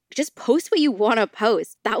just post what you want to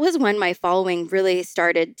post. That was when my following really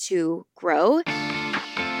started to grow.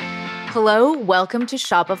 Hello, welcome to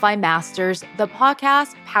Shopify Masters, the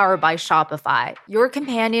podcast powered by Shopify, your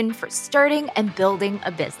companion for starting and building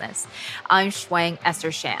a business. I'm Shuang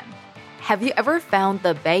Esther Shan. Have you ever found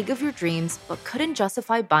the bag of your dreams but couldn't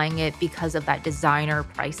justify buying it because of that designer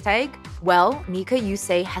price tag? Well, Nika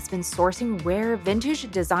Yusei has been sourcing rare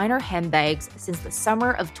vintage designer handbags since the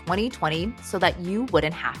summer of 2020 so that you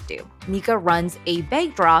wouldn't have to. Nika runs a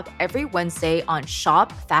bag drop every Wednesday on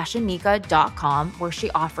shopfashionnika.com where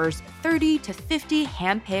she offers 30 to 50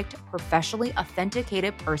 handpicked, professionally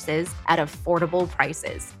authenticated purses at affordable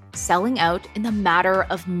prices, selling out in a matter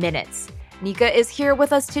of minutes. Nika is here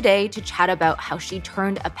with us today to chat about how she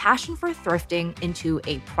turned a passion for thrifting into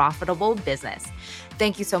a profitable business.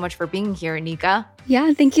 Thank you so much for being here, Nika.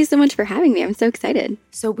 Yeah, thank you so much for having me. I'm so excited.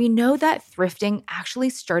 So we know that thrifting actually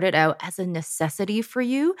started out as a necessity for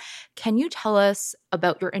you. Can you tell us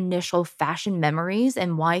about your initial fashion memories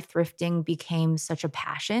and why thrifting became such a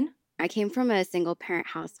passion? I came from a single parent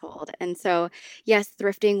household. And so, yes,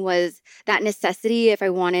 thrifting was that necessity if I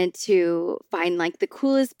wanted to find like the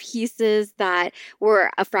coolest pieces that were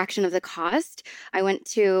a fraction of the cost. I went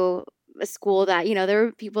to a school that, there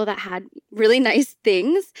were people that had really nice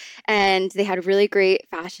things and they had really great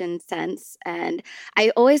fashion sense. And I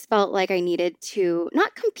always felt like I needed to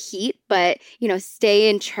not compete, but, stay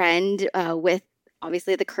in trend with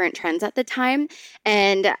obviously the current trends at the time.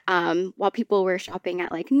 And while people were shopping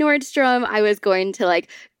at like Nordstrom, I was going to like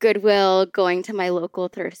Goodwill, going to my local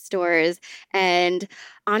thrift stores. And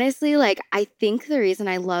honestly, like I think the reason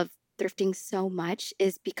I love thrifting so much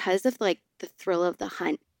is because of like the thrill of the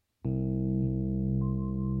hunt.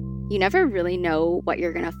 You never really know what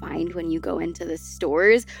you're going to find when you go into the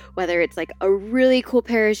stores, whether it's like a really cool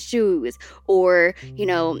pair of shoes or,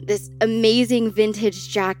 this amazing vintage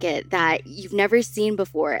jacket that you've never seen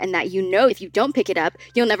before and that if you don't pick it up,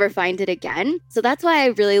 you'll never find it again. So that's why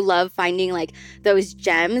I really love finding like those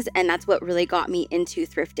gems, and that's what really got me into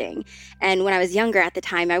thrifting. And when I was younger at the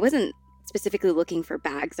time, I wasn't specifically looking for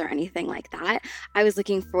bags or anything like that. I was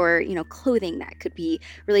looking for, clothing that could be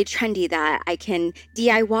really trendy that I can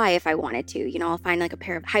DIY if I wanted to. I'll find like a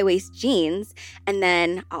pair of high-waist jeans and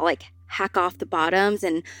then I'll like hack off the bottoms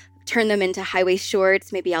and turn them into high-waist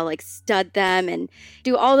shorts. Maybe I'll like stud them and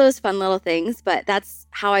do all those fun little things. But that's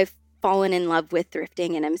how I've fallen in love with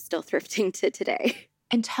thrifting, and I'm still thrifting to today.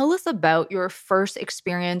 And tell us about your first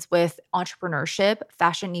experience with entrepreneurship.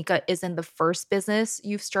 Fashion Nika isn't the first business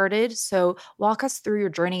you've started, so walk us through your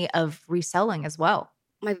journey of reselling as well.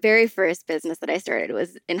 My very first business that I started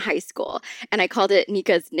was in high school, and I called it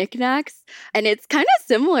Nika's Knickknacks. And it's kind of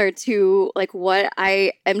similar to like what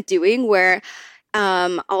I am doing, where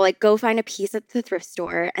I'll like go find a piece at the thrift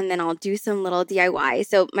store and then I'll do some little DIY.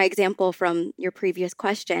 So my example from your previous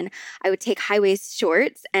question, I would take high-waist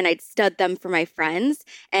shorts and I'd stud them for my friends,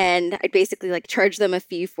 and I'd basically like charge them a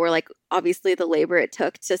fee for like obviously the labor it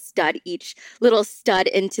took to stud each little stud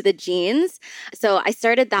into the jeans. So I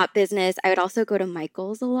started that business. I would also go to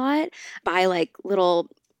Michael's a lot, buy like little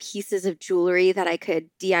pieces of jewelry that I could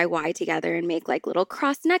DIY together and make like little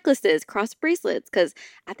cross necklaces, cross bracelets, because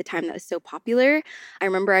at the time that was so popular. I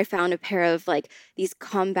remember I found a pair of like these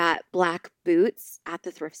combat black boots at the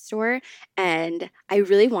thrift store, and I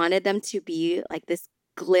really wanted them to be like this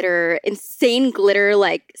insane glitter,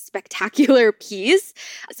 like spectacular piece.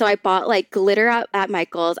 So I bought like glitter at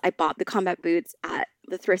Michael's. I bought the combat boots at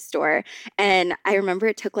the thrift store, and I remember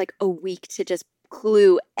it took like a week to just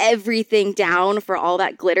glue everything down for all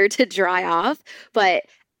that glitter to dry off. But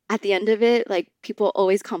at the end of it, like people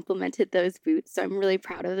always complimented those boots. So I'm really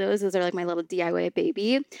proud of those. Those are like my little DIY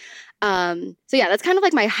baby. So yeah, that's kind of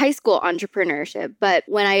like my high school entrepreneurship. But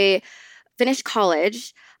when I finished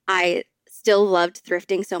college, I still loved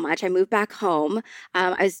thrifting so much. I moved back home.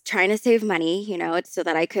 I was trying to save money, it's so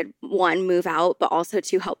that I could, one, move out, but also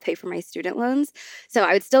to help pay for my student loans. So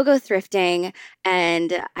I would still go thrifting.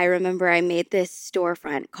 And I remember I made this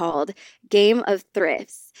storefront called Game of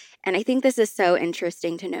Thrifts. And I think this is so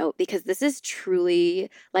interesting to note because this is truly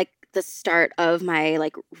like the start of my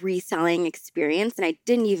like reselling experience, and I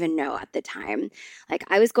didn't even know at the time. Like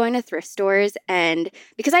I was going to thrift stores, and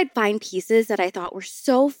because I'd find pieces that I thought were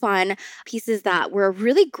so fun, pieces that were a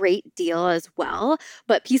really great deal as well,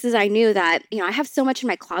 but pieces I knew that, I have so much in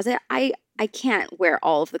my closet, I can't wear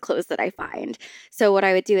all of the clothes that I find. So what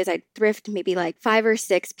I would do is I'd thrift maybe like 5 or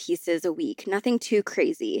 6 pieces a week, nothing too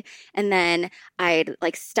crazy. And then I'd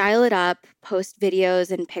like style it up, post videos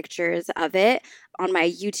and pictures of it on my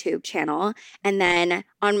YouTube channel. And then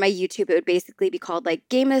on my YouTube, it would basically be called like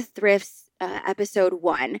Game of Thrifts episode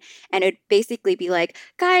 1, and it'd basically be like,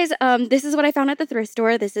 guys, this is what I found at the thrift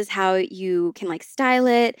store. This is how you can like style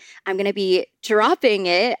it. I'm going to be dropping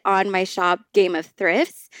it on my shop, Game of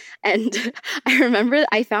Thrifts. And I remember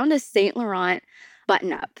I found a Saint Laurent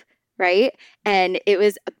button up, right? And it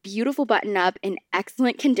was a beautiful button up in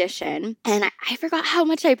excellent condition. And I forgot how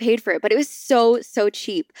much I paid for it, but it was so, so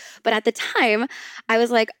cheap. But at the time, I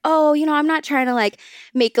was like, oh, I'm not trying to like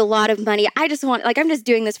make a lot of money. I just want, like, I'm just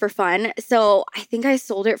doing this for fun. So I think I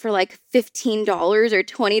sold it for like $15 or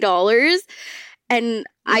 $20. And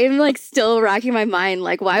I am like still racking my mind,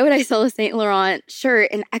 like, why would I sell a Saint Laurent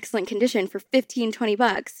shirt in excellent condition for 15,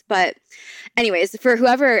 $20? But anyways, for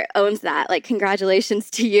whoever owns that, like, congratulations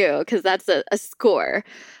to you, because that's a score.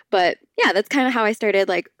 But yeah, that's kind of how I started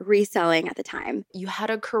like reselling at the time. You had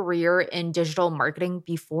a career in digital marketing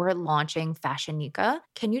before launching Fashionica.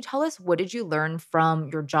 Can you tell us, what did you learn from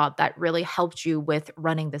your job that really helped you with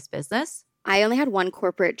running this business? I only had one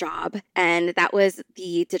corporate job, and that was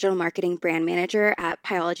the digital marketing brand manager at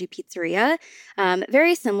Pieology Pizzeria.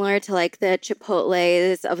 Very similar to like the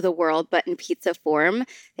Chipotles of the world, but in pizza form.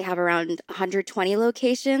 They have around 120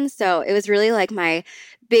 locations. So it was really like my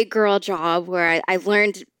big girl job where I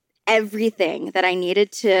learned everything that I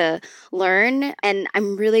needed to learn. And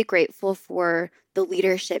I'm really grateful for the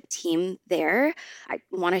leadership team there. I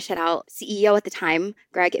want to shout out CEO at the time,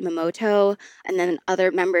 Greg Imamoto, and then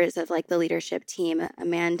other members of like the leadership team,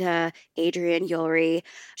 Amanda, Adrian, Yulri,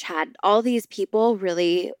 Chad. All these people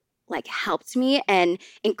really like helped me and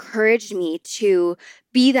encouraged me to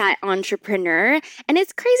be that entrepreneur. And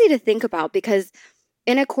it's crazy to think about because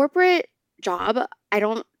in a corporate job, I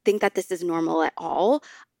don't think that this is normal at all.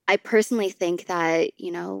 I personally think that,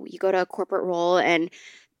 you go to a corporate role and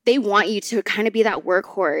they want you to kind of be that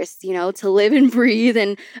workhorse, to live and breathe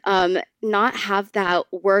and not have that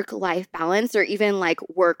work-life balance or even like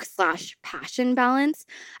work/passion balance.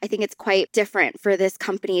 I think it's quite different for this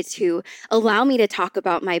company to allow me to talk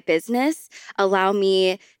about my business, allow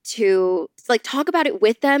me to like talk about it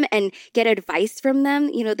with them and get advice from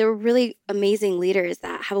them. They're really amazing leaders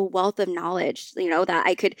that have a wealth of knowledge, that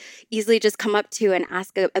I could easily just come up to and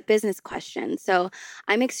ask a business question. So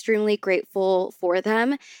I'm extremely grateful for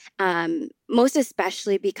them. Most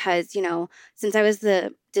especially because, since I was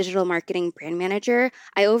the digital marketing brand manager,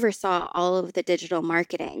 I oversaw all of the digital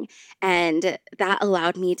marketing, and that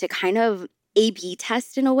allowed me to kind of A/B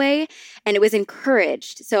test in a way, and it was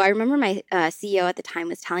encouraged. So I remember my CEO at the time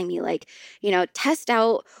was telling me like, test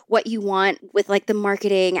out what you want with like the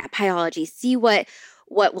marketing at Pieology, see what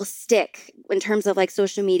will stick in terms of like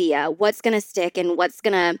social media, what's going to stick and what's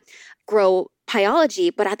going to grow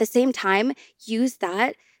Pieology, but at the same time, use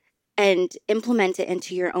that and implement it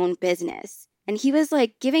into your own business. And he was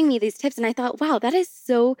like giving me these tips, and I thought, wow, that is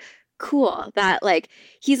so cool that like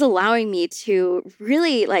he's allowing me to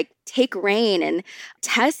really like take reign and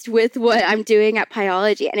test with what I'm doing at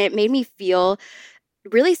Pieology. And it made me feel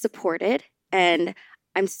really supported. And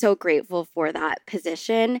I'm so grateful for that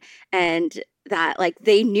position, and that like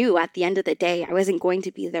they knew at the end of the day I wasn't going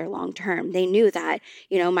to be there long term. They knew that,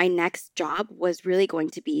 my next job was really going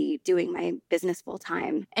to be doing my business full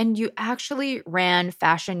time. And you actually ran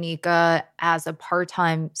Fashionica as a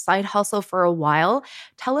part-time side hustle for a while.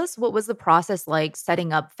 Tell us, what was the process like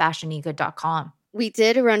setting up fashionica.com? We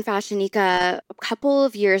did run Fashionica a couple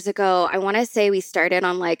of years ago. I want to say we started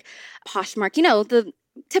on like Poshmark, the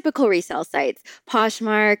typical resale sites,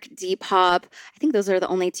 Poshmark, Depop. I think those are the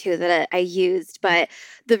only two that I used. But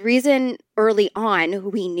the reason early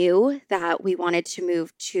on we knew that we wanted to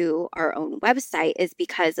move to our own website is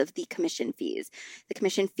because of the commission fees. The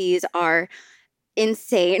commission fees are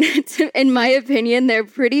insane. In my opinion, they're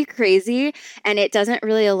pretty crazy, and it doesn't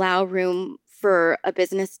really allow room for a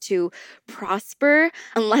business to prosper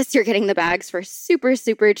unless you're getting the bags for super,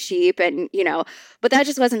 super cheap. And, but that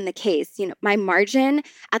just wasn't the case. My margin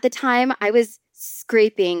at the time, I was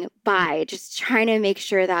scraping by, just trying to make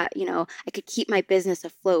sure that, I could keep my business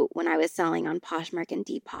afloat when I was selling on Poshmark and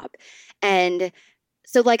Depop. And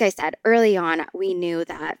so, like I said, early on, we knew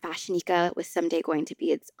that Fashionica was someday going to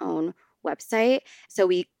be its own website. So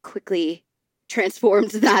we quickly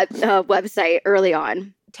transformed that website early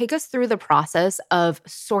on. Take us through the process of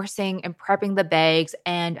sourcing and prepping the bags,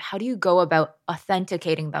 and how do you go about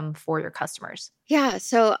authenticating them for your customers? Yeah,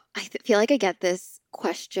 so I feel like I get this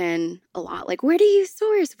question a lot. Like, where do you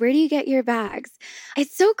source? Where do you get your bags?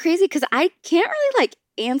 It's so crazy because I can't really like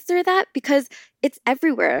answer that because it's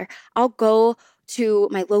everywhere. I'll go to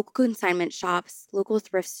my local consignment shops, local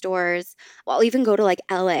thrift stores. I'll even go to like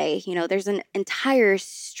LA. There's an entire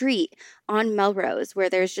street on Melrose where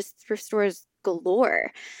there's just thrift stores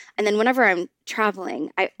galore. And then whenever I'm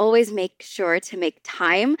traveling, I always make sure to make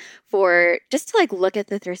time for just to like look at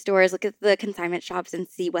the thrift stores, look at the consignment shops and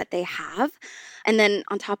see what they have. And then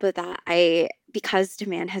on top of that, because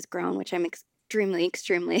demand has grown, which I'm extremely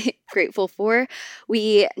grateful for,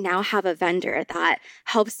 we now have a vendor that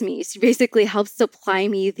helps me. She basically helps supply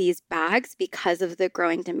me these bags because of the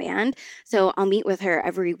growing demand. So I'll meet with her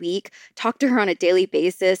every week, talk to her on a daily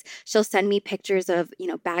basis. She'll send me pictures of,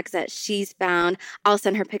 bags that she's found. I'll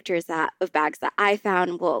send her pictures of bags that I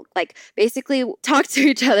found. We'll like basically talk to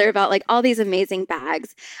each other about like all these amazing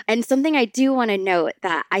bags. And something I do want to note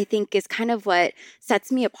that I think is kind of what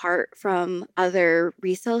sets me apart from other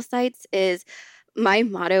resale sites is my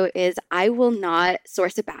motto is I will not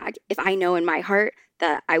source a bag if I know in my heart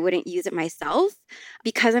that I wouldn't use it myself.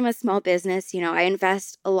 Because I'm a small business, I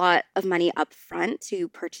invest a lot of money up front to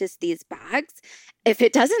purchase these bags. If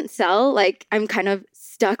it doesn't sell, like I'm kind of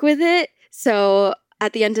stuck with it. So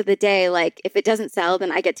at the end of the day, like if it doesn't sell,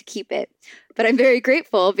 then I get to keep it. But I'm very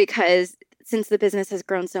grateful because since the business has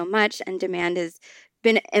grown so much and demand has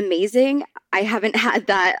been amazing, I haven't had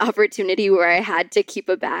that opportunity where I had to keep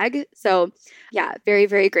a bag. So yeah, very,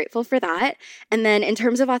 very grateful for that. And then in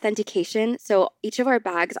terms of authentication, so each of our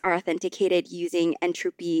bags are authenticated using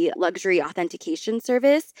Entropy Luxury Authentication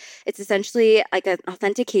Service. It's essentially like an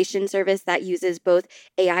authentication service that uses both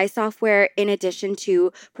AI software in addition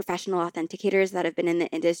to professional authenticators that have been in the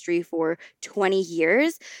industry for 20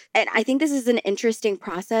 years. And I think this is an interesting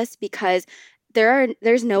process because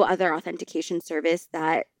there's no other authentication service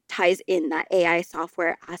that ties in that AI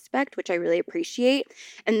software aspect, which I really appreciate.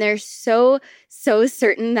 And they're so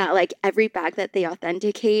certain that like every bag that they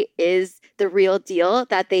authenticate is the real deal,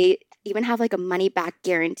 that they even have like a money back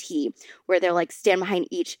guarantee where they'll like stand behind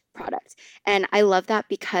each product. And I love that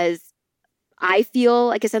because I feel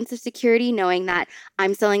like a sense of security knowing that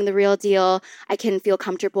I'm selling the real deal. I can feel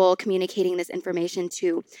comfortable communicating this information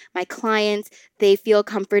to my clients. They feel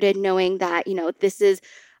comforted knowing that, this is,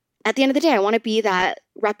 at the end of the day, I want to be that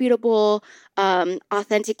reputable,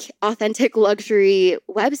 authentic luxury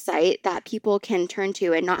website that people can turn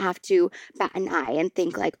to and not have to bat an eye and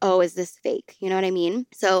think like, oh, is this fake? You know what I mean?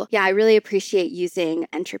 So yeah, I really appreciate using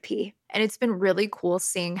Entropy. And it's been really cool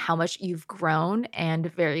seeing how much you've grown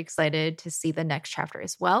and very excited to see the next chapter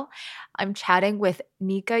as well. I'm chatting with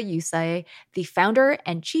Nika Yusai, the founder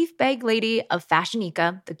and chief bag lady of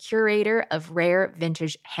Fashionica, the curator of rare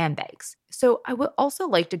vintage handbags. So I would also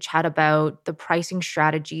like to chat about the pricing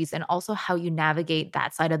strategies and also how you navigate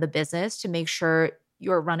that side of the business to make sure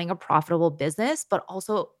you're running a profitable business, but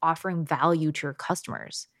also offering value to your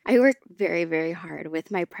customers. I work very, very hard with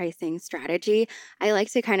my pricing strategy. I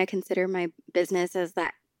like to kind of consider my business as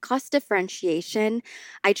that cost differentiation.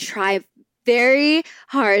 I try very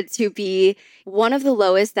hard to be one of the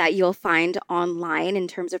lowest that you'll find online in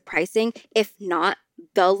terms of pricing, if not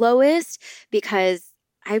the lowest, because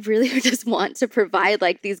I really just want to provide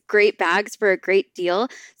like these great bags for a great deal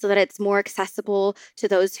so that it's more accessible to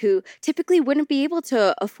those who typically wouldn't be able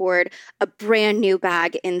to afford a brand new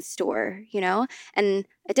bag in store, And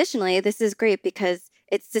additionally, this is great because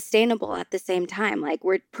it's sustainable at the same time. Like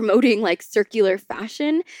we're promoting like circular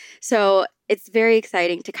fashion. So it's very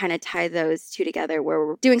exciting to kind of tie those two together where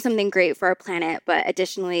we're doing something great for our planet, but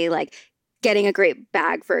additionally like getting a great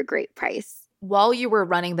bag for a great price. While you were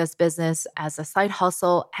running this business as a side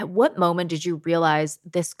hustle, at what moment did you realize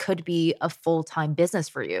this could be a full-time business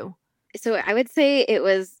for you? So I would say it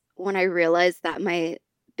was when I realized that my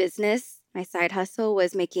business, my side hustle,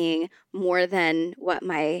 was making more than what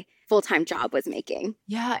my full-time job was making.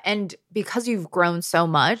 Yeah. And because you've grown so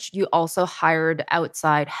much, you also hired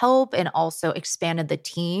outside help and also expanded the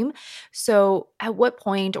team. So at what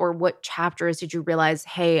point or what chapters did you realize,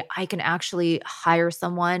 hey, I can actually hire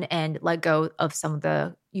someone and let go of some of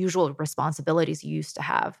the usual responsibilities you used to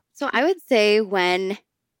have? So I would say when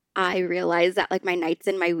I realized that like my nights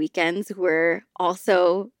and my weekends were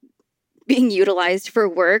also being utilized for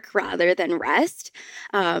work rather than rest.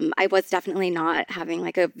 I was definitely not having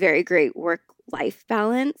like a very great work-life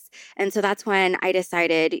balance. And so that's when I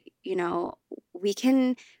decided, we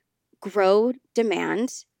can grow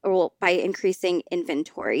demand by increasing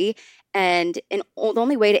inventory. And the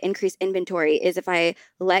only way to increase inventory is if I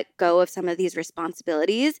let go of some of these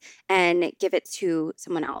responsibilities and give it to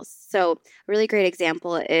someone else. So a really great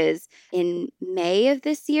example is in May of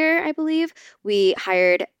this year, I believe, we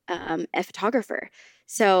hired a photographer.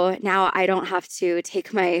 So now I don't have to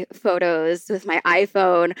take my photos with my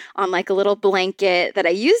iPhone on like a little blanket that I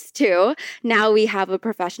used to. Now we have a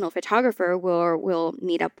professional photographer where we'll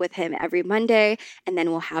meet up with him every Monday, and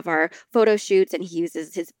then we'll have our photo shoots, and he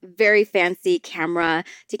uses his very fancy camera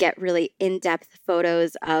to get really in-depth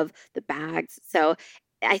photos of the bags. So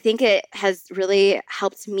I think it has really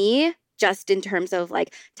helped me just in terms of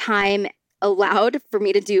like time allowed for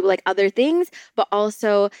me to do like other things, but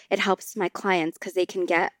also it helps my clients because they can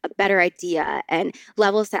get a better idea and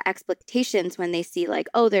level set expectations when they see like,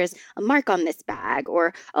 oh, there's a mark on this bag,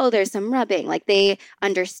 or oh, there's some rubbing. Like they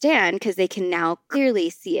understand because they can now clearly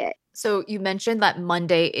see it. So you mentioned that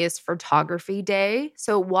Monday is photography day.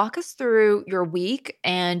 So walk us through your week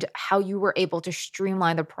and how you were able to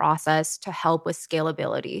streamline the process to help with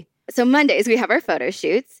scalability. So Mondays, we have our photo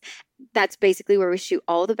shoots. That's basically where we shoot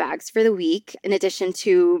all the bags for the week, in addition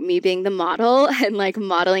to me being the model and like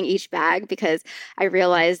modeling each bag, because I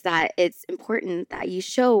realized that it's important that you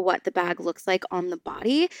show what the bag looks like on the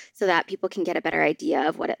body so that people can get a better idea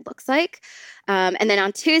of what it looks like. And then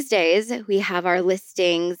on Tuesdays, we have our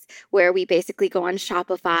listings where we basically go on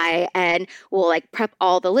Shopify and we'll like prep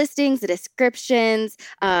all the listings, the descriptions,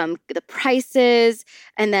 the prices.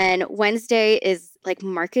 And then Wednesday is like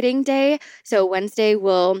marketing day. So Wednesday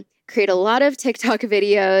we'll create a lot of TikTok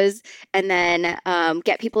videos and then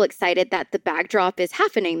get people excited that the bag drop is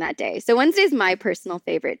happening that day. So Wednesday is my personal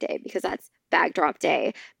favorite day because that's bag drop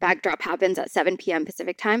day. Bag drop happens at 7 p.m.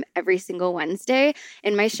 Pacific time every single Wednesday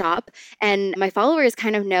in my shop. And my followers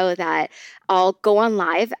kind of know that I'll go on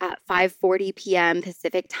live at 5:40 p.m.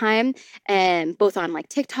 Pacific time, and both on like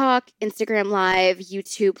TikTok, Instagram Live,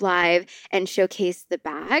 YouTube Live, and showcase the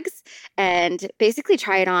bags and basically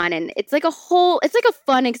try it on. And it's like a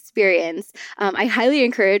fun experience. I highly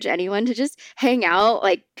encourage anyone to just hang out.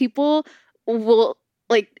 Like people will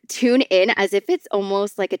like tune in as if it's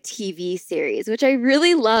almost like a TV series, which I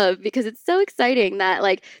really love because it's so exciting that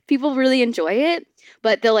like people really enjoy it.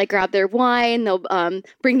 But they'll like grab their wine, they'll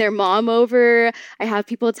bring their mom over. I have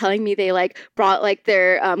people telling me they like brought like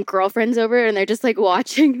their girlfriends over and they're just like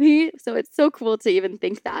watching me. So it's so cool to even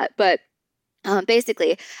think that. But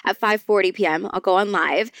basically, at 5:40 p.m., I'll go on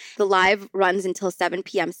live. The live runs until 7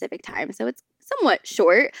 p.m. Pacific time. So it's somewhat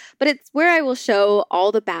short, but it's where I will show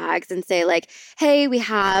all the bags and say like, hey, we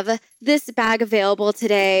have this bag available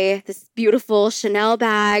today, this beautiful Chanel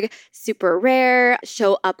bag, super rare,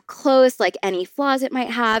 show up close, like any flaws it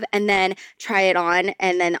might have, and then try it on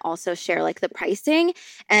and then also share like the pricing.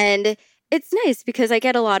 And it's nice because I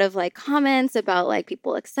get a lot of like comments about like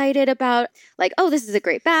people excited about like, oh, this is a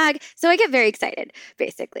great bag. So I get very excited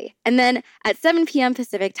basically. And then at 7 p.m.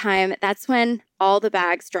 Pacific time, that's when all the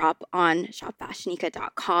bags drop on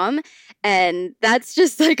shopfashionica.com. And that's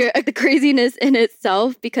just like a craziness in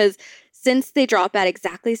itself because since they drop at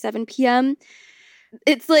exactly 7 p.m.,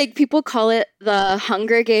 it's like people call it the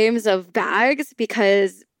Hunger Games of bags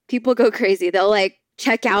because people go crazy. They'll like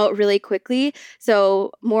check out really quickly.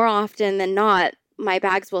 So more often than not, my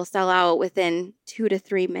bags will sell out within 2 to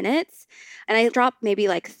 3 minutes. And I drop maybe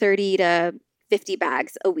like 30 to 50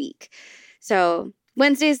 bags a week. So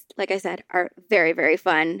Wednesdays, like I said, are very, very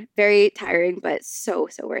fun, very tiring, but so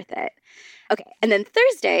worth it. Okay. And then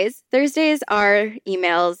Thursdays are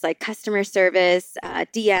emails like customer service,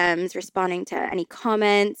 DMs, responding to any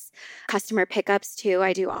comments, customer pickups too.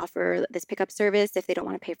 I do offer this pickup service. If they don't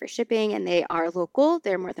want to pay for shipping and they are local,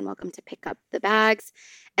 they're more than welcome to pick up the bags.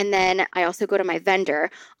 And then I also go to my vendor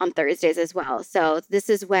on Thursdays as well. So this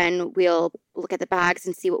is when we'll look at the bags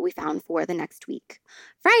and see what we found for the next week.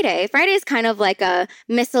 Friday is kind of like a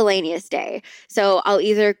miscellaneous day. So I'll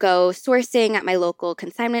either go sourcing at my local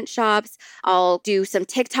consignment shops. I'll do some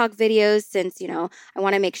TikTok videos since, I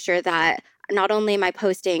want to make sure that not only am I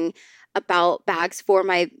posting about bags for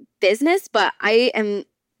my business, but I am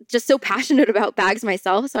just so passionate about bags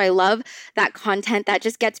myself. So I love that content that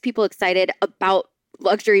just gets people excited about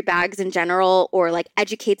luxury bags in general, or like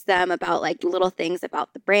educates them about like little things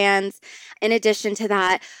about the brands. In addition to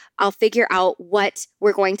that, I'll figure out what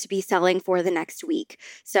we're going to be selling for the next week.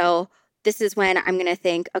 So this is when I'm going to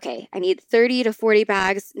think, okay, I need 30 to 40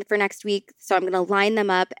 bags for next week. So I'm going to line them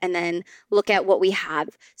up and then look at what we have.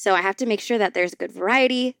 So I have to make sure that there's a good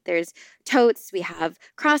variety. There's totes. We have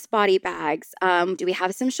crossbody bags. Do we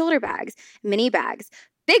have some shoulder bags, mini bags?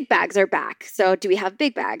 Big bags are back. So do we have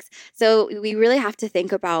big bags? So we really have to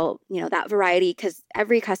think about, that variety because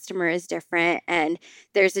every customer is different and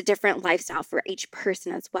there's a different lifestyle for each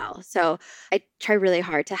person as well. So I try really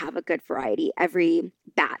hard to have a good variety every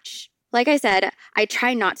batch. Like I said, I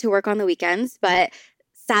try not to work on the weekends, but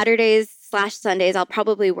Saturdays, slash Sundays, I'll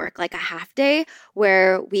probably work like a half day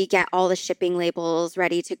where we get all the shipping labels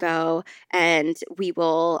ready to go and we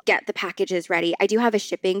will get the packages ready. I do have a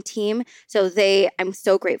shipping team. So I'm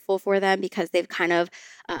so grateful for them because they've kind of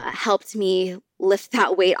helped me lift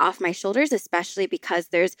that weight off my shoulders, especially because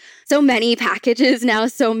there's so many packages now,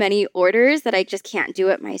 so many orders that I just can't do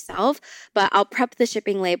it myself. But I'll prep the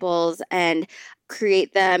shipping labels and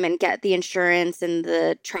create them and get the insurance and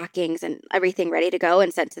the trackings and everything ready to go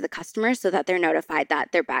and sent to the customer so that they're notified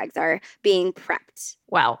that their bags are being prepped.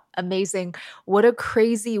 Wow, amazing. What a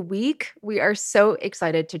crazy week. We are so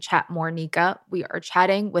excited to chat more, Nika. We are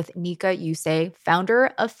chatting with Nika Yusei, founder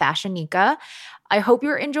of Fashion Nika. I hope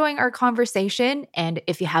you're enjoying our conversation. And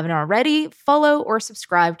if you haven't already, follow or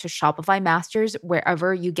subscribe to Shopify Masters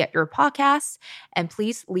wherever you get your podcasts. And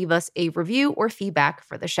please leave us a review or feedback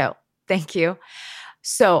for the show. Thank you.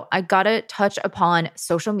 So I got to touch upon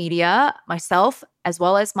social media. Myself, as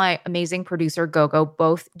well as my amazing producer, Gogo,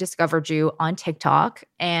 both discovered you on TikTok,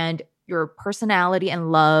 and your personality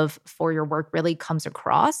and love for your work really comes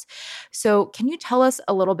across. So can you tell us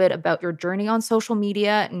a little bit about your journey on social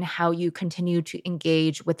media and how you continue to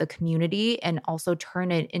engage with the community and also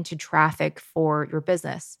turn it into traffic for your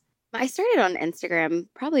business? I started on Instagram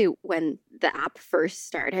probably when the app first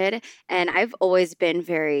started, and I've always been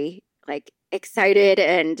very excited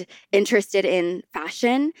and interested in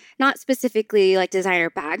fashion, not specifically like designer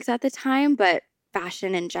bags at the time, but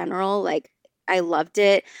fashion in general. I loved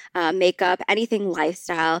it. Makeup, anything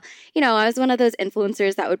lifestyle. I was one of those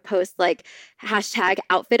influencers that would post hashtag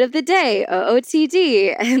outfit of the day,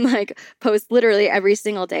 OOTD, and post literally every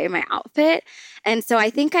single day my outfit. And so I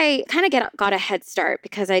think I kind of got a head start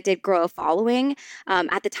because I did grow a following.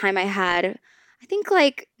 At the time I had, I think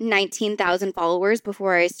 19,000 followers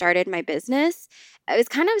before I started my business. It was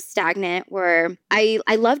kind of stagnant where I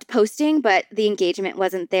loved posting, but the engagement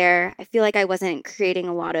wasn't there. I feel like I wasn't creating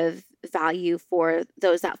a lot of value for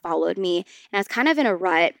those that followed me. And I was kind of in a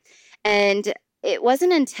rut. And it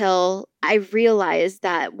wasn't until I realized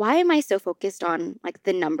that why am I so focused on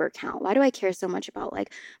the number count? Why do I care so much about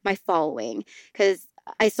my following? Because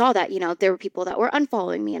I saw that, there were people that were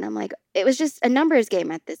unfollowing me, and I'm it was just a numbers game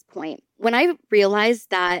at this point. When I realized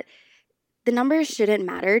that the numbers shouldn't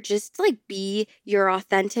matter, just be your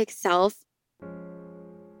authentic self.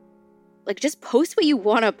 Just post what you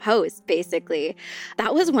want to post, basically.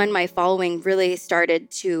 That was when my following really started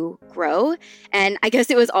to grow. And I guess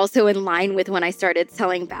it was also in line with when I started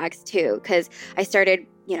selling bags too, because I started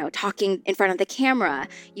talking in front of the camera,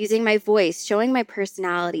 using my voice, showing my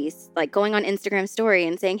personalities, going on Instagram story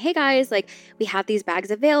and saying, hey guys, we have these bags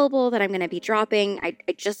available that I'm going to be dropping. I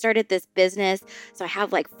just started this business. So I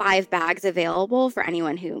have 5 bags available for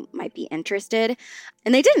anyone who might be interested.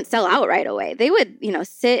 And they didn't sell out right away. They would,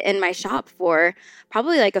 sit in my shop for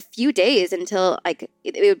probably a few days until it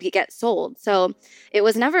would get sold. So it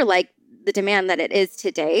was never the demand that it is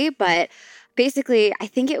today, but basically, I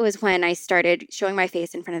think it was when I started showing my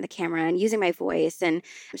face in front of the camera and using my voice and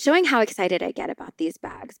showing how excited I get about these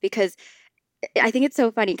bags, because I think it's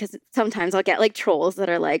so funny because sometimes I'll get trolls that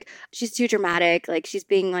are she's too dramatic, she's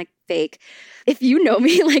being fake. If you know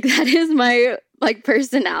me, that is my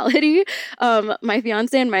personality. My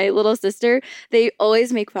fiance and my little sister, they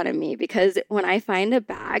always make fun of me because when I find a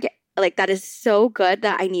bag that is so good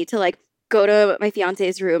that I need to go to my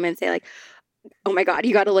fiance's room and say oh my God,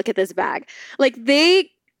 you got to look at this bag.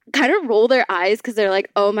 They kind of roll their eyes because they're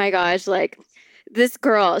oh my gosh, this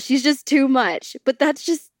girl, she's just too much. But that's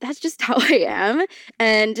just how I am.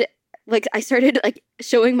 And I started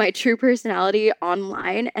showing my true personality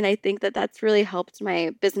online. And I think that that's really helped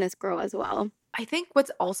my business grow as well. I think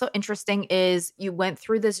what's also interesting is you went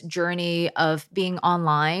through this journey of being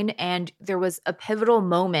online, and there was a pivotal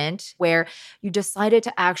moment where you decided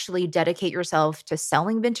to actually dedicate yourself to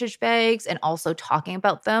selling vintage bags and also talking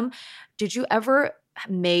about them. Did you ever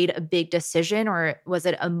made a big decision, or was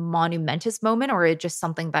it a monumentous moment, or it just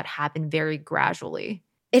something that happened very gradually?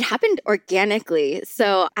 It happened organically.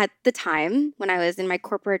 So at the time when I was in my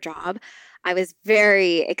corporate job, I was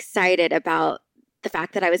very excited about the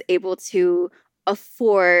fact that I was able to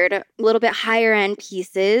afford a little bit higher end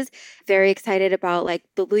pieces. Very excited about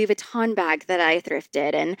the Louis Vuitton bag that I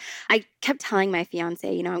thrifted. And I kept telling my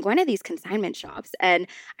fiance, I'm going to these consignment shops and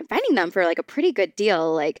I'm finding them for a pretty good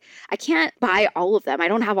deal. I can't buy all of them. I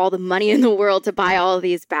don't have all the money in the world to buy all of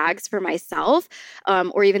these bags for myself,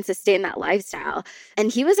 or even sustain that lifestyle.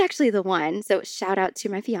 And he was actually the one. So shout out to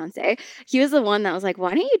my fiance. He was the one that was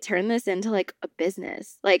why don't you turn this into a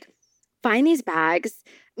business? Find these bags,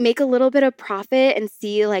 make a little bit of profit and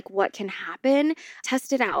see what can happen,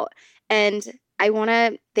 test it out. And I want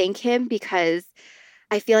to thank him because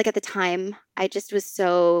I feel like at the time, I just was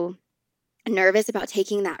so nervous about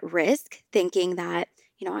taking that risk, thinking that,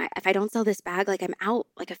 if I don't sell this bag, like I'm out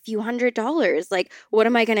like a few $100s. Like, what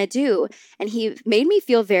am I going to do? And he made me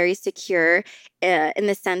feel very secure in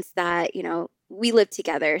the sense that, we live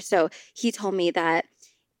together. So he told me that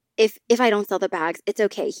if I don't sell the bags, it's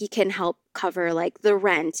okay. He can help cover like the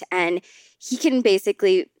rent, and he can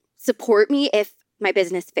basically support me if my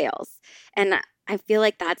business fails. And I feel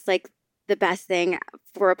like that's like the best thing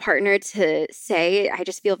for a partner to say. I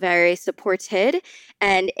just feel very supported,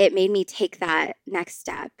 and it made me take that next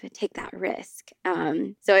step, take that risk.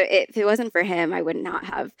 So if it wasn't for him, I would not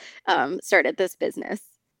have started this business.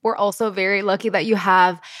 We're also very lucky that you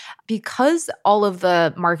have, because all of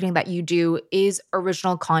the marketing that you do is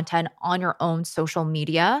original content on your own social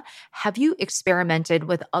media. Have you experimented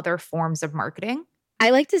with other forms of marketing? I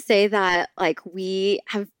like to say that like we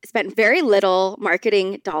have spent very little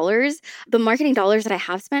marketing dollars. The marketing dollars that I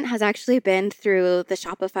have spent has actually been through the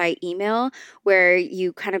Shopify email, where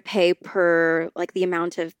you kind of pay per like the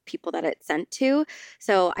amount of people that it's sent to.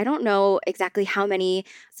 So I don't know exactly how many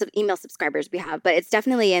email subscribers we have, but it's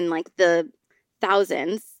definitely in like the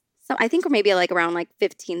thousands. So I think we're maybe like around like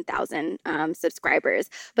 15,000 subscribers.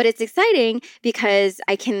 But it's exciting because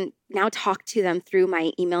I can now talk to them through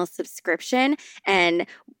my email subscription. And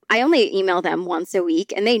I only email them once a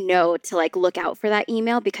week, and they know to like look out for that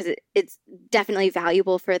email because it's definitely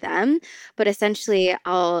valuable for them. But essentially,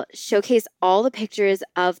 I'll showcase all the pictures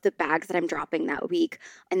of the bags that I'm dropping that week,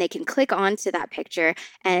 and they can click onto that picture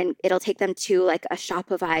and it'll take them to like a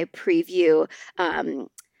Shopify preview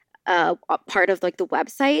part of like the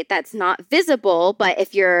website that's not visible, but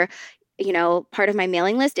if you're part of my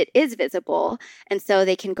mailing list, it is visible. And so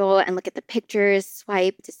they can go and look at the pictures,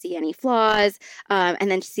 swipe to see any flaws,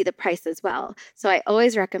 and then see the price as well. So I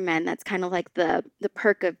always recommend, that's kind of like the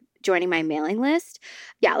perk of joining my mailing list.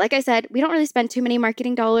 Yeah, like I said, we don't really spend too many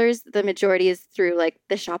marketing dollars. The majority is through like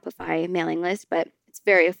the Shopify mailing list, but it's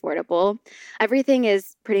very affordable. Everything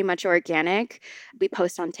is pretty much organic. We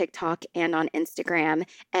post on TikTok and on Instagram.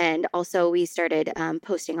 And also we started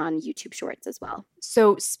posting on YouTube Shorts as well.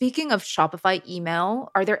 So speaking of Shopify email,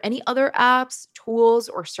 are there any other apps, tools,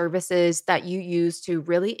 or services that you use to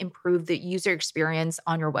really improve the user experience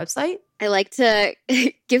on your website? I like to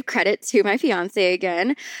give credit to my fiance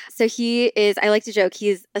again. So I like to joke,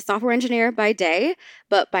 he's a software engineer by day,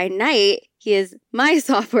 but by night, he is my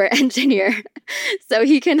software engineer. So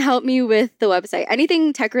he can help me with the website.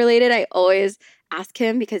 Anything tech related, I always ask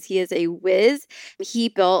him because he is a whiz. He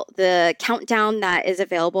built the countdown that is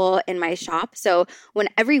available in my shop. So when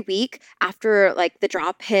every week after like the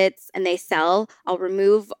drop hits and they sell, I'll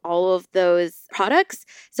remove all of those products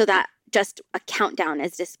so that just a countdown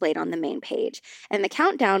is displayed on the main page. And the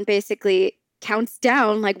countdown basically counts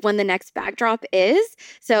down like when the next bag drop is.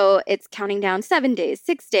 So it's counting down 7 days,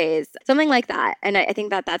 6 days, something like that. And I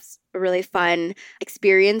think that that's a really fun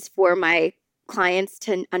experience for my clients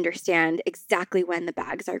to understand exactly when the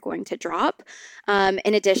bags are going to drop.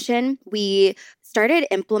 In addition, we started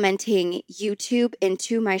implementing YouTube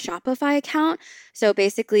into my Shopify account. So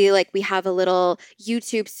basically, like we have a little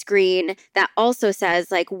YouTube screen that also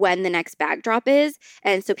says like when the next bag drop is.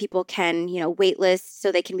 And so people can, wait list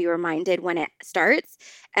so they can be reminded when it starts.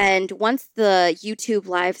 And once the YouTube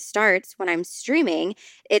live starts, when I'm streaming,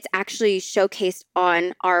 it's actually showcased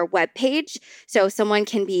on our webpage. So someone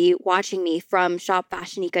can be watching me from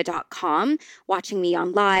shopfashionica.com, watching me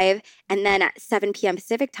on live. And then at 7 p.m.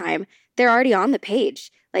 Pacific time, they're already on the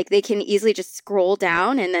page. Like they can easily just scroll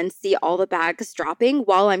down and then see all the bags dropping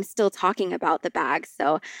while I'm still talking about the bags.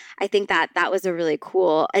 So I think that was a really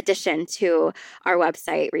cool addition to our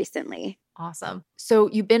website recently. Awesome. So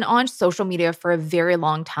you've been on social media for a very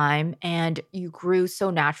long time and you grew so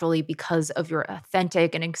naturally because of your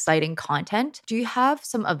authentic and exciting content. Do you have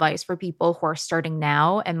some advice for people who are starting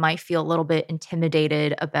now and might feel a little bit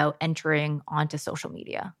intimidated about entering onto social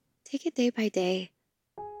media? Take it day by day.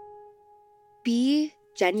 Be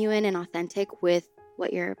genuine and authentic with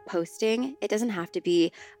what you're posting. It doesn't have to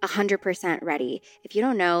be 100% ready. If you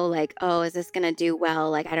don't know, like, oh, is this going to do well?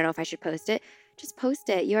 Like, I don't know if I should post it. Just post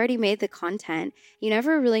it. You already made the content. You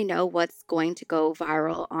never really know what's going to go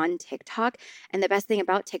viral on TikTok. And the best thing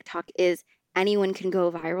about TikTok is anyone can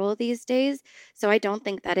go viral these days. So I don't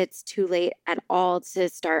think that it's too late at all to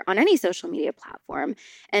start on any social media platform.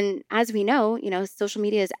 And as we know, social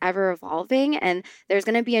media is ever evolving, and there's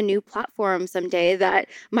going to be a new platform someday that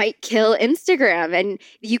might kill Instagram, and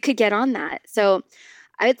you could get on that. So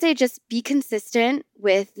I would say just be consistent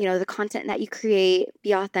with, the content that you create,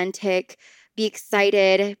 be authentic, be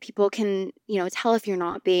excited. People can, tell if you're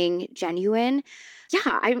not being genuine. Yeah,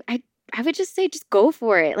 I I would just say, just go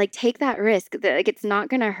for it. Like, take that risk. Like, it's not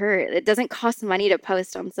going to hurt. It doesn't cost money to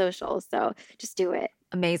post on social. So just do it.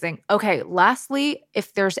 Amazing. Okay, lastly,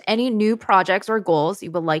 if there's any new projects or goals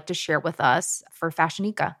you would like to share with us for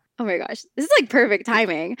Fashionica. Oh my gosh, this is like perfect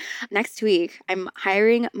timing. Next week, I'm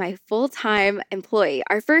hiring my full-time employee,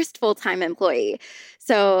 our first full-time employee.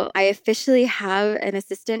 So I officially have an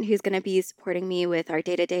assistant who's going to be supporting me with our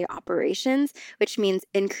day-to-day operations, which means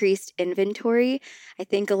increased inventory. I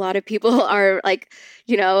think a lot of people are like,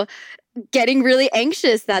 getting really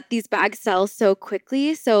anxious that these bags sell so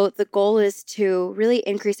quickly. So the goal is to really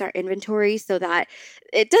increase our inventory so that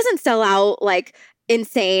it doesn't sell out like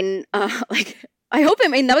insane, I hope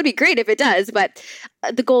that would be great if it does, but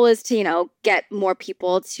the goal is to, get more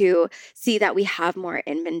people to see that we have more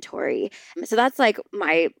inventory. So that's like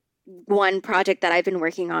my one project that I've been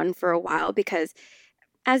working on for a while because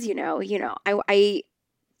as I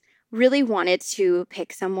really wanted to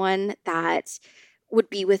pick someone that would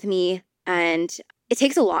be with me, and it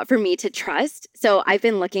takes a lot for me to trust. So I've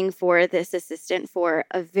been looking for this assistant for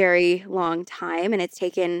a very long time, and it's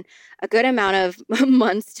taken a good amount of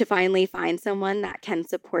months to finally find someone that can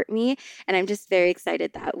support me. And I'm just very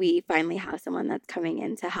excited that we finally have someone that's coming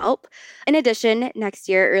in to help. In addition, next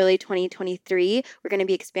year, early 2023, we're going to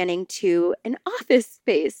be expanding to an office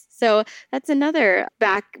space. So that's another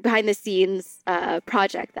behind the scenes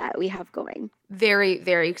project that we have going. Very,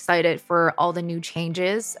 very excited for all the new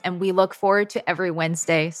changes, and we look forward to every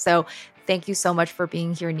Wednesday. So thank you so much for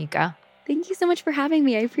being here, Nika. Thank you so much for having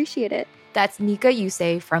me. I appreciate it. That's Nika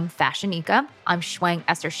Yusei from Fashionica. I'm Shuang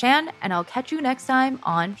Esther Shan, and I'll catch you next time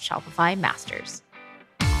on Shopify Masters.